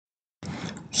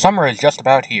Summer is just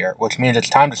about here, which means it's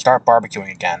time to start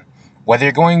barbecuing again. Whether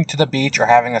you're going to the beach or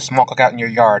having a small cookout in your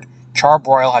yard,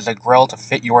 Char-Broil has a grill to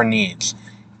fit your needs.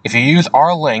 If you use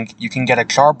our link, you can get a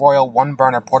Char-Broil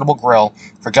one-burner portable grill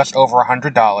for just over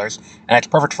 $100, and it's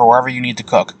perfect for wherever you need to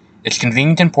cook. It's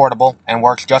convenient and portable, and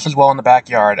works just as well in the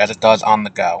backyard as it does on the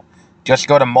go. Just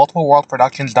go to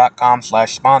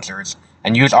multipleworldproductions.com/sponsors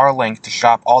and use our link to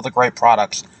shop all the great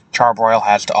products Char-Broil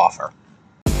has to offer.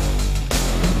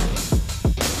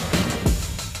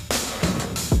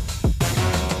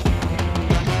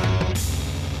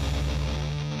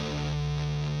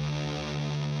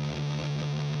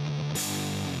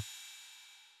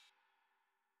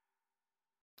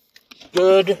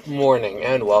 Good morning,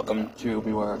 and welcome to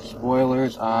Beware of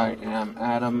Spoilers. I am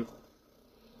Adam,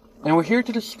 and we're here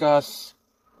to discuss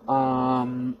Star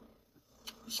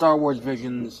Wars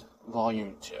Visions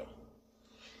Volume 2.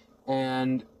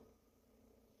 And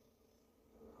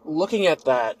looking at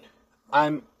that,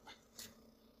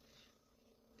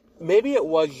 maybe it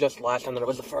was just last time that it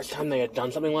was the first time they had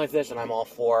done something like this, and I'm all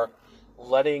for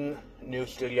letting new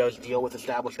studios deal with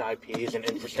established IPs in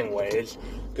interesting ways,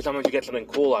 because sometimes you get something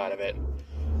cool out of it.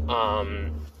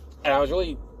 And I was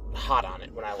really hot on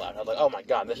it when I left. I was like, oh my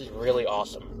god, this is really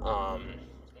awesome.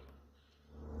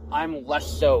 I'm less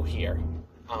so here.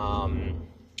 I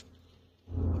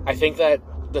think that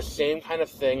the same kind of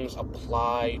things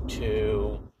apply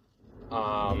to,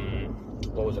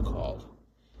 what was it called?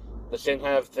 The same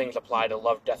kind of things apply to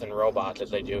Love, Death, and Robots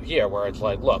as they do here, where it's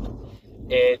like, look,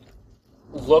 it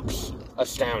looks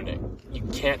astounding. You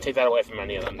can't take that away from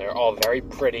any of them. They're all very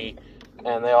pretty,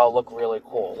 and they all look really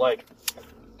cool. Like,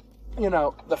 you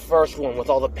know, the first one with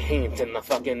all the paint and the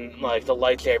fucking, like, the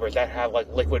lightsabers that have,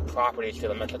 like, liquid properties to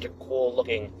them. That's such a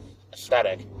cool-looking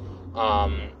aesthetic.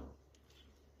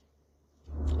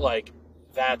 Like,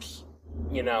 that's,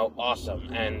 you know, awesome.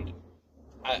 And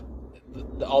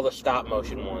all the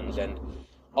stop-motion ones and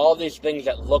all these things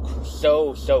that look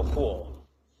so cool.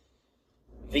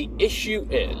 The issue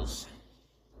is,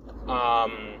 I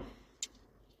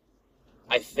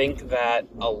think that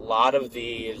a lot of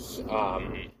these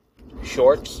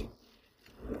shorts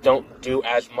don't do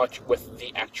as much with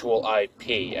the actual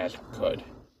IP as it could,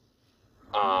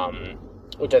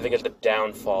 which I think is the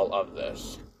downfall of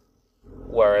this,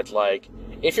 where it's like,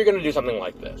 if you're going to do something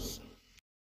like this,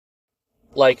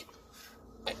 like,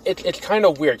 it's kind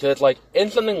of weird, because it's like, in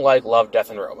something like Love, Death,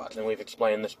 and Robots, and we've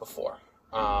explained this before,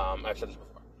 I've said this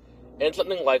before, in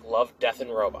something like Love, Death, and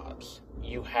Robots,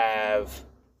 you have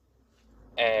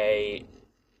a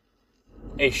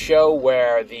show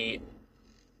where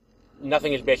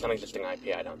nothing is based on existing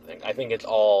IP, I don't think. I think it's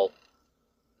all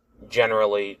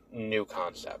generally new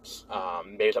concepts.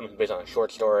 Maybe something's based on a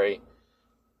short story.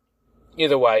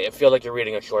 Either way, it feels like you're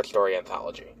reading a short story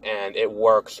anthology, and it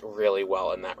works really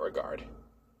well in that regard.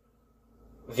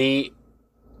 The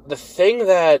thing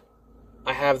that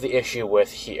I have the issue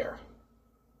with here,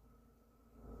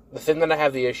 the thing that I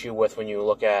have the issue with when you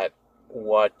look at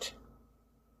what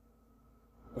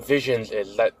Visions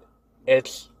is, that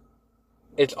it's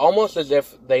almost as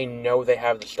if they know they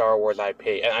have the Star Wars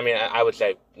IP. And I mean, I would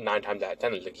say 9 times out of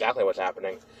 10 is exactly what's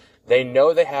happening. They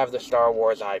know they have the Star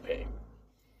Wars IP.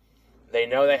 They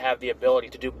know they have the ability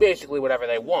to do basically whatever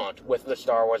they want with the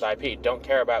Star Wars IP. Don't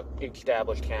care about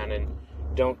established canon.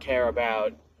 Don't care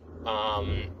about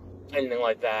anything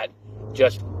like that.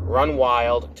 Just run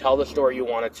wild, tell the story you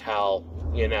want to tell,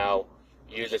 you know,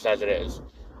 use this as it is.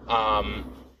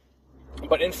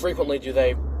 But infrequently do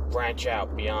they branch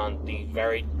out beyond the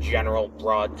very general,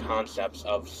 broad concepts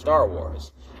of Star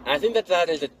Wars. And I think that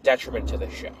is a detriment to the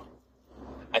show.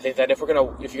 I think that if you're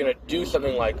gonna do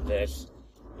something like this,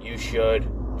 you should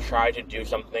try to do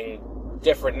something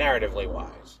different narratively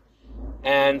wise.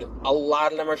 And a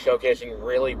lot of them are showcasing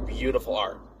really beautiful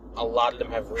art. A lot of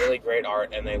them have really great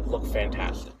art, and they look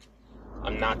fantastic.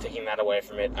 I'm not taking that away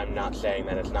from it. I'm not saying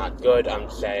that it's not good. I'm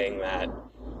saying that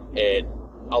a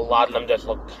lot of them just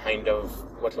look kind of,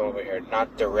 what's going over here?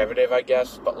 Not derivative, I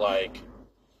guess, but like,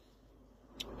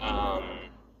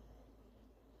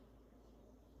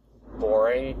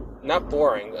 boring. Not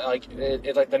boring. Like,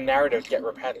 it's like the narratives get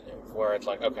repetitive, where it's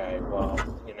like, okay, well,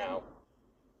 you know,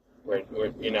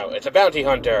 it's a bounty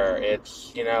hunter.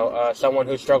 It's, someone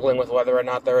who's struggling with whether or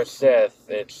not they're a Sith.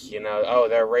 It's, oh,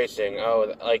 they're racing.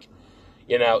 Oh, like,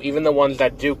 even the ones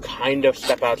that do kind of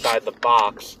step outside the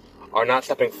box are not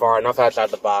stepping far enough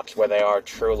outside the box where they are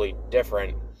truly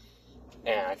different.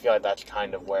 And I feel like that's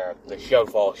kind of where the show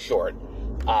falls short.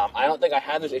 I don't think I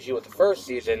had this issue with the first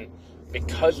season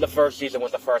because the first season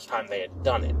was the first time they had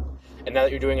done it. And now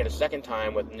that you're doing it a second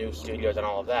time with new studios and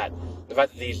all of that, the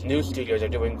fact that these new studios are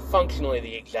doing functionally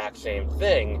the exact same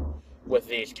thing with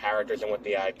these characters and with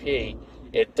the IP,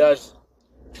 it does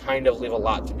kind of leave a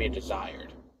lot to be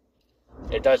desired.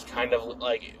 It does kind of,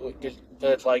 like,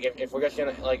 it's like, if we're just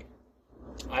gonna, like,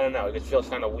 I don't know, it just feels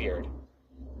kind of weird.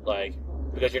 Like,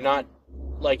 because you're not,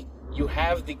 like, you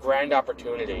have the grand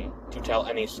opportunity to tell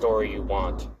any story you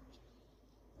want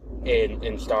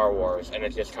in Star Wars, and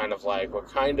it's just kind of like, we're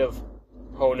kind of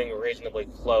honing reasonably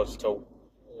close to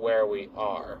where we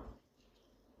are.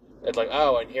 It's like,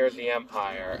 oh, and here's the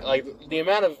Empire. Like, the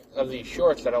amount of these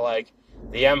shorts that are like,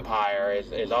 the Empire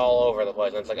is all over the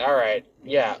place, and it's like, alright,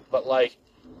 yeah, but like,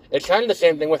 it's kind of the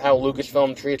same thing with how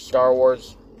Lucasfilm treats Star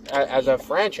Wars as a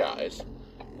franchise,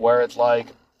 where it's like,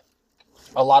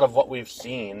 a lot of what we've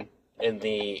seen in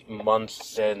the months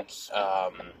since,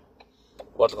 in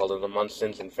the months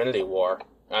since Infinity War,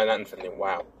 not Infinity,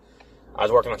 wow. I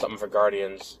was working on something for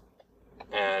Guardians,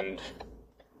 and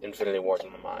Infinity War's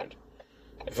in my mind.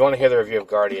 If you want to hear the review of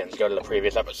Guardians, go to the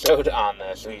previous episode on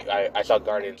this. I saw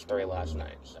Guardians 3 last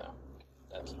night, so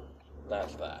that's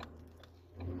that.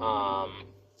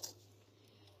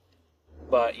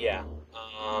 But yeah,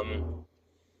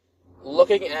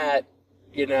 looking at,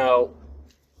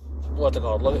 what's it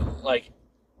called? Like,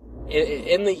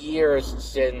 in the years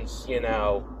since,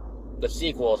 the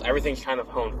sequels, everything's kind of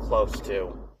honed close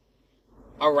to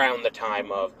around the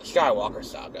time of the Skywalker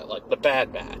saga, like the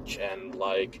Bad Batch, and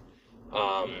like,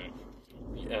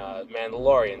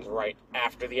 Mandalorians right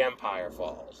after the Empire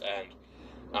falls, and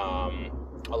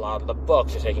a lot of the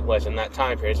books are taking place in that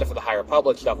time period, except for the High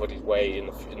Republic stuff, which is way in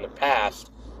the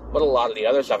past, but a lot of the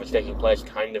other stuff is taking place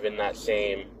kind of in that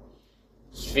same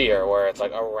sphere, where it's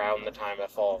like around the time of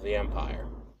the fall of the Empire.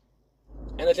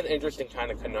 And it's an interesting kind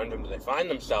of conundrum that they find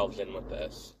themselves in with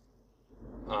this.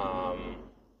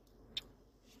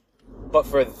 But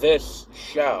for this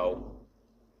show,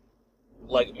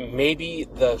 like, maybe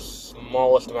the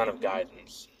smallest amount of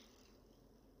guidance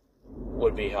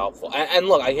would be helpful. And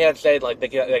look, I can't say, like, they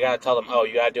gotta tell them, oh,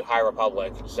 you gotta do High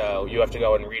Republic, so you have to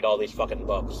go and read all these fucking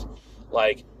books.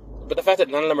 Like, but the fact that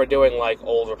none of them are doing, like,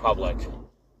 Old Republic,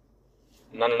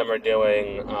 none of them are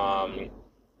doing,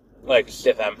 like,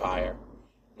 Sith Empire,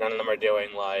 none of them are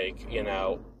doing, like,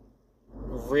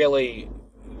 really,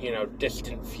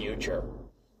 distant future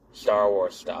Star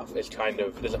Wars stuff is kind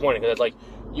of disappointing, because it's like,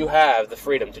 you have the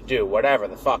freedom to do whatever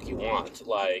the fuck you want,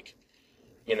 like,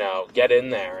 get in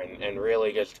there and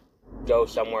really just go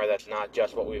somewhere that's not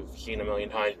just what we've seen a million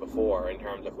times before in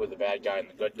terms of who the bad guy and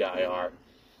the good guy are.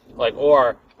 Like,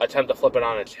 or attempt to flip it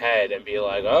on its head and be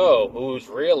like, oh, who's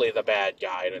really the bad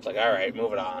guy? And it's like, alright,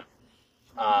 move it on.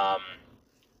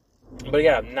 But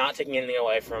yeah, I'm not taking anything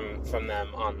away from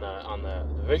them on the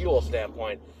visual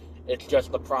standpoint. It's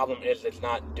just, the problem is it's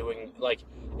not doing, like,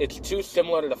 it's too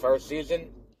similar to the first season,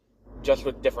 just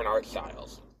with different art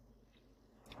styles.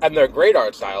 And they're great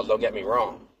art styles, don't get me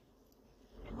wrong.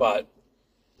 But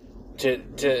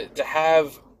to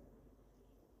have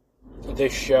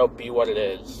this show be what it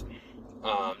is,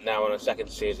 now in a second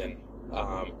season,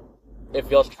 it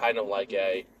feels kind of like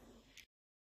a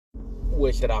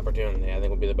wasted opportunity, I think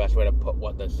would be the best way to put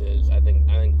what this is. I think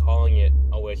calling it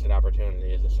a wasted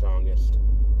opportunity is the strongest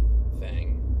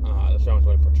thing, the strongest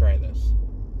way to portray this.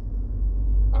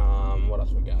 What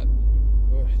else we got?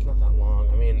 It's not that long.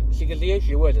 I mean, see, because the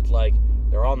issue is, it's like,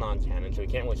 they're all non-canon, so we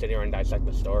can't really sit here and dissect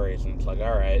the stories, and it's like,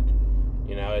 alright,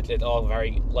 it's all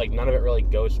very, like, none of it really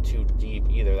goes too deep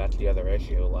either. That's the other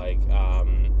issue. Like,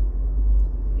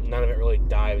 none of it really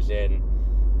dives in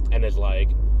and is like,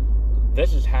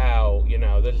 this is how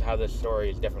this story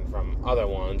is different from other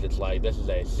ones. It's like, this is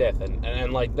a Sith,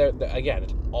 and like, they're, again,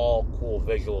 it's all cool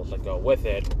visuals that go with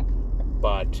it,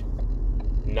 but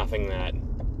nothing that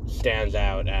stands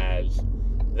out as,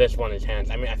 this one is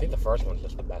hands. I mean, I think the first one's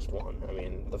just the best one. I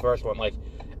mean, the first one, like,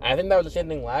 I think that was the same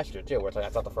thing last year, too, where it's like, I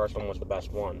thought the first one was the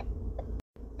best one.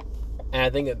 And I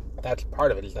think that's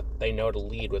part of it, is that they know to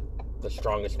lead with the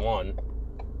strongest one,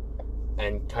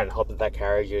 and kind of hope that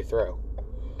carries you through.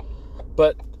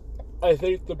 But I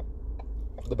think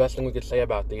the best thing we could say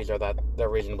about these are that they're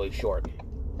reasonably short.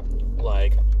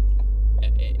 Like,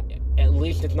 at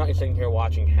least it's not you're sitting here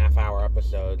watching half-hour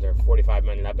episodes or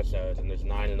 45-minute episodes, and there's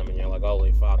 9 of them, and you're like,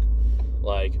 holy fuck.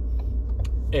 Like,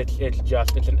 it's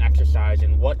an exercise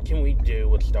in what can we do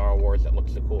with Star Wars that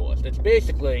looks the coolest. It's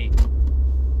basically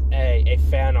a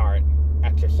fan art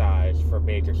exercise for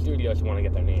major studios who want to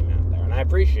get their name out there, and I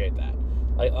appreciate that.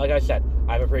 Like I said,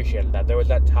 I've appreciated that. There was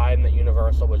that time that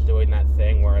Universal was doing that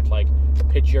thing where it's like,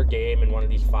 pitch your game in one of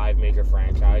these 5 major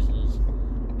franchises,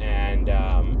 and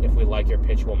if we like your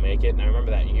pitch, we'll make it. And I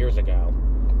remember that years ago.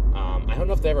 I don't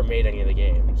know if they ever made any of the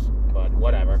games, but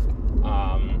whatever.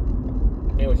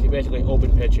 It was basically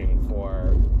open pitching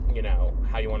for,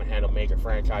 how you want to handle major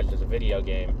franchises as a video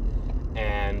game.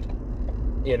 And,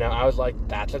 I was like,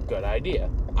 that's a good idea.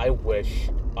 I wish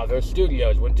other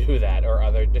studios would do that, or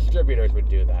other distributors would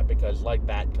do that, because,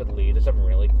 that could lead to some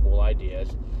really cool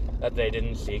ideas that they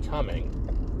didn't see coming.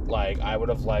 I would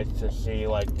have liked to see,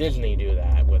 Disney do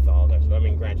that with all this. I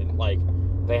mean, granted,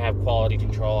 they have quality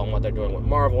control on what they're doing with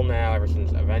Marvel now, ever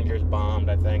since Avengers bombed,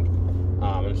 I think.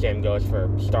 And the same goes for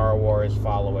Star Wars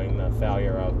following the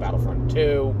failure of Battlefront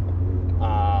 2.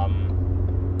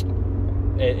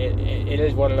 It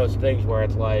is one of those things where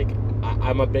it's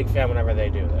I'm a big fan whenever they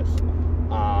do this.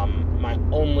 My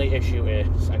only issue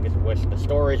is I just wish the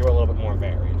stories were a little bit more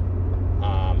varied,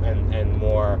 and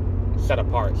more set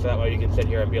apart, so that way you can sit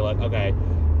here and be like, okay,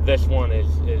 this one is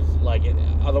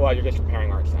otherwise you're just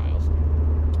comparing art styles.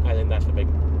 I think that's the big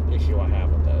issue I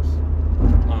have with this.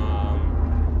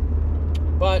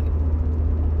 But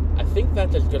I think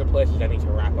that's as good a place as any to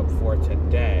wrap up for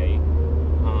today.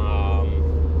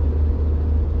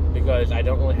 Because I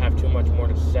don't really have too much more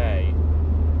to say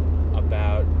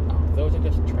about... Oh, those are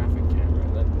just traffic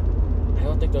cameras. I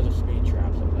don't think those are speed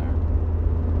traps up there.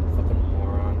 Fucking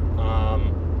moron.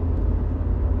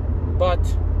 But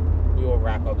we will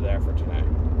wrap up there for today.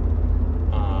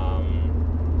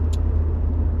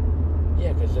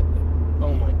 Yeah, because...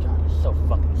 Oh my god, it's so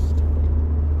fucking stupid.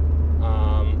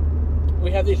 We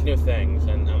have these new things,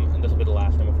 and this will be the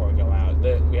last time before we go out.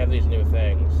 We have these new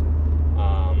things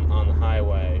on the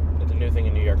highway. It's a new thing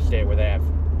in New York State where they have,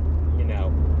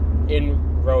 in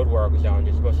roadwork zones,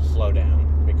 you're supposed to slow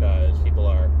down because people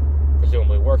are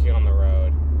presumably working on the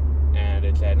road, and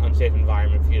it's an unsafe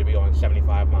environment for you to be going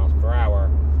 75 miles per hour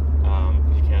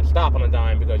because you can't stop on a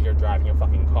dime because you're driving a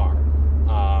fucking car.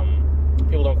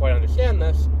 People don't quite understand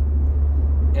this,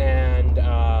 and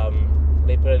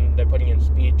they're putting in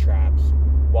speed traps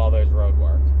while there's road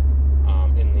work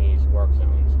in these work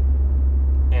zones.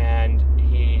 And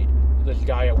this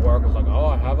guy at work was like, oh,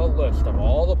 I have a list of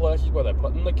all the places where they're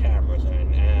putting the cameras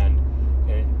in, and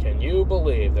can you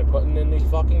believe they're putting in these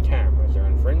fucking cameras? They're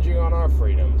infringing on our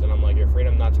freedoms. And I'm like, your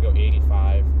freedom not to go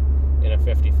 85 in a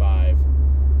 55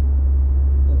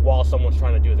 while someone's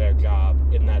trying to do their job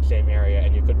in that same area,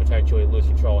 and you could potentially lose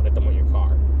control and hit them with your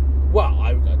car. Well,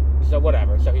 so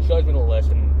whatever. So he shows me the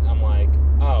list, and I'm like,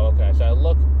 oh, okay. So I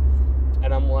look,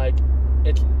 and I'm like,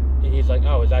 he's like,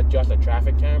 oh, is that just a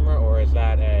traffic camera, or is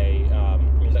that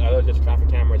he's like, are those just traffic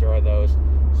cameras, or are those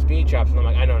speed traps? And I'm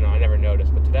like, I don't know, I never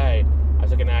noticed. But today, I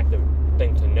took an active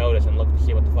thing to notice and look to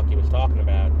see what the fuck he was talking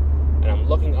about. And I'm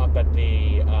looking up at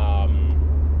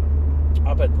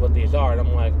what these are, and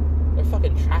I'm like, they're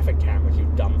fucking traffic cameras, you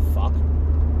dumb fuck.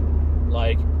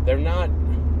 They're not...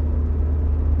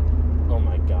 Oh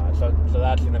my god. So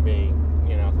that's gonna be,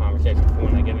 a conversation for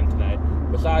when I get in today.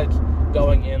 Besides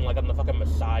going in I'm the fucking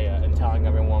Messiah and telling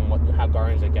everyone how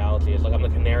Guardians of the Galaxy is. I'm the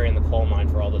canary in the coal mine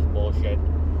for all this bullshit.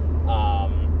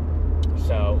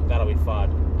 So that'll be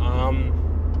fun.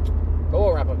 But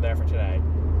we'll wrap up there for today.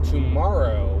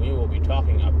 Tomorrow we will be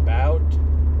talking about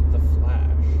The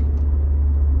Flash.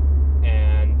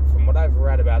 And from what I've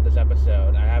read about this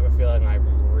episode, I have a feeling I'm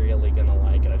really gonna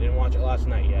like it. I didn't watch it last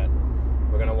night yet.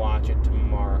 We're gonna watch it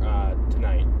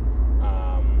tonight.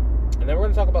 And then we're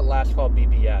gonna talk about Last Call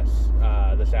BBS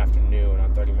this afternoon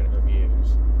on 30-minute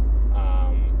reviews.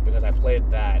 Because I played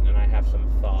that and I have some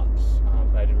thoughts.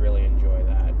 I did really enjoy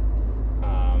that.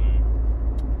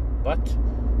 But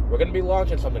we're gonna be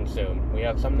launching something soon. We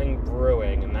have something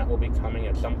brewing, and that will be coming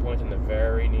at some point in the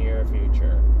very near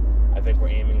future. I think we're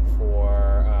aiming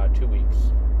for 2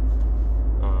 weeks.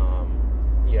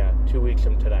 2 weeks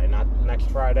from today. Not next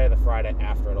Friday, the Friday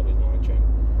after it'll be launching.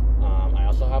 I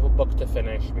also have a book to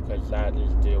finish because that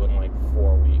is due in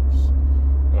 4 weeks.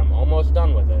 And I'm almost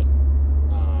done with it.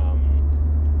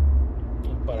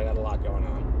 But I got a lot going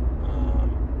on.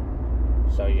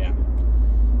 So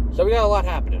we got a lot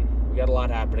happening.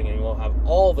 And we'll have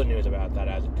all the news about that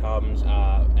as it comes.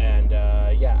 I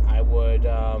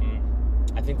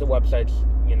think the website's,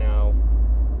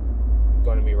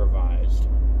 going to be revised.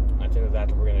 I think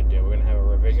that's what we're going to do. We're going to have a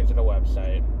revision to the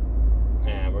website,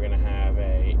 and we're going to have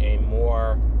a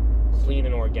more clean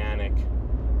and organic,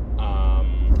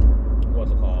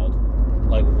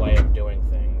 way of doing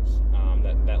things,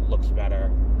 that looks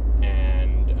better,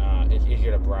 and it's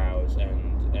easier to browse,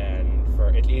 and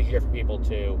it's easier for people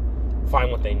to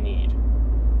find what they need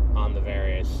on the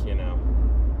various,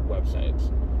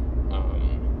 websites.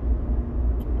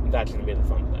 That's going to be the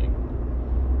fun thing.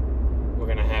 We're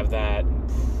going to have that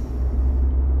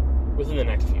within the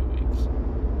next few weeks.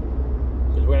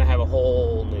 Because we're going to have a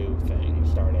whole new thing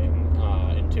starting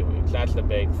in 2 weeks. That's the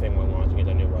big thing we're launching, is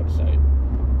a new website.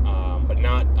 But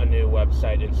not a new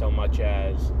website in so much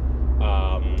as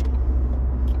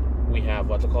we have,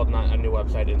 what's it called? Not a new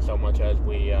website in so much as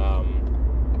we,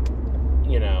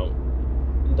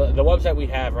 the website we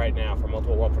have right now for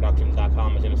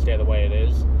multipleworldproductions.com is going to stay the way it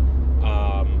is.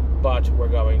 But we're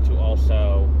going to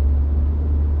also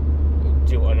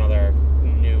do another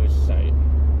news site.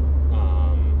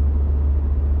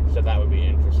 So that would be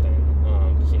interesting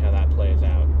to see how that plays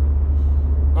out.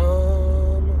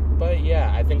 But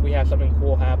yeah, I think we have something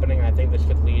cool happening. I think this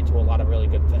could lead to a lot of really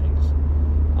good things.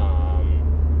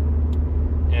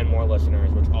 And more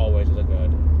listeners, which always is a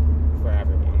good for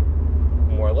everyone.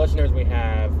 The more listeners we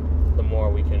have, the more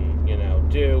we can,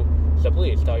 do. So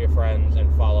please tell your friends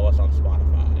and follow us on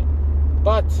Spotify.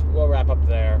 But we'll wrap up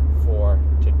there for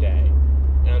today.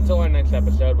 And until our next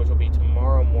episode, which will be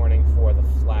tomorrow morning for The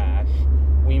Flash,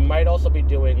 we might also be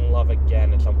doing Love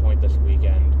Again at some point this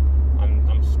weekend.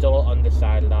 I'm still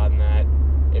undecided on that.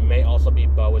 It may also be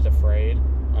Beau is Afraid.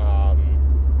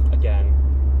 Again,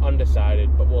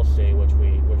 undecided, but we'll see which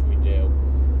we do.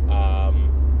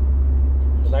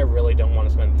 Because I really don't want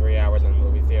to spend 3 hours in a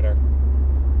movie theater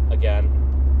again.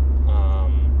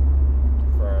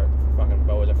 For fucking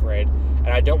Beau is Afraid. And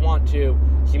I don't want to...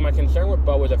 See, my concern with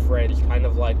Beau is Afraid is kind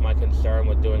of like my concern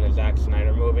with doing a Zack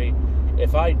Snyder movie.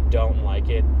 If I don't like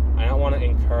it, I don't want to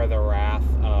incur the wrath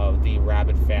of the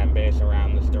rabid fan base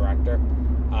around this director.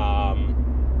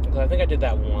 Because I think I did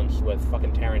that once with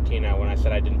fucking Tarantino when I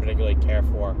said I didn't particularly care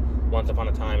for Once Upon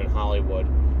a Time in Hollywood.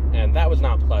 And that was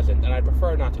not pleasant, and I'd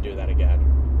prefer not to do that again.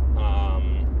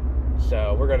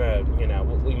 So we're gonna,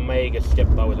 we may just skip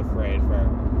Beau is Afraid for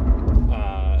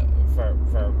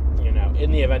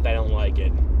in the event I don't like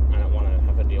it. I don't want to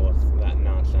have to deal with that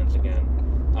nonsense again.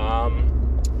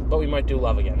 But we might do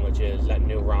Love Again, which is that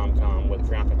new rom-com with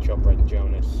Priyanka Chopra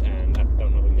Jonas, and I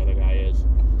don't know who the other guy is.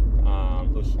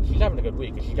 She's having a good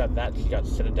week. She got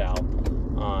Citadel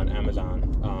on Amazon,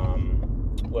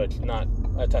 which not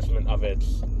a testament of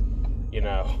its,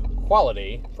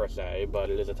 quality per se, but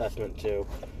it is a testament to,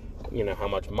 how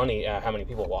many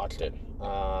people watched it.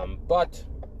 But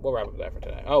we'll wrap up there for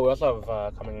today. Oh, we also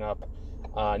have coming up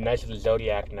Knights of the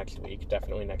Zodiac next week.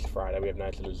 Definitely next Friday we have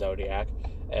Knights of the Zodiac.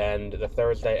 And the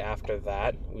Thursday after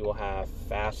that, we will have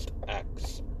Fast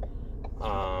X,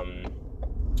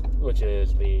 which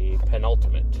is the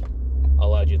penultimate,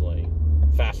 allegedly,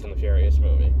 Fast and the Furious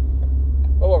movie.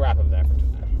 But we'll wrap up there for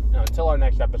today. Now, until our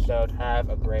next episode, have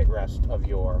a great rest of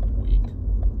your week.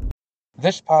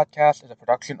 This podcast is a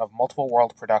production of Multiple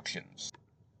World Productions.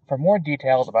 For more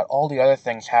details about all the other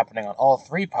things happening on all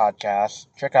 3 podcasts,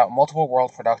 check out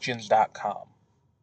multipleworldproductions.com.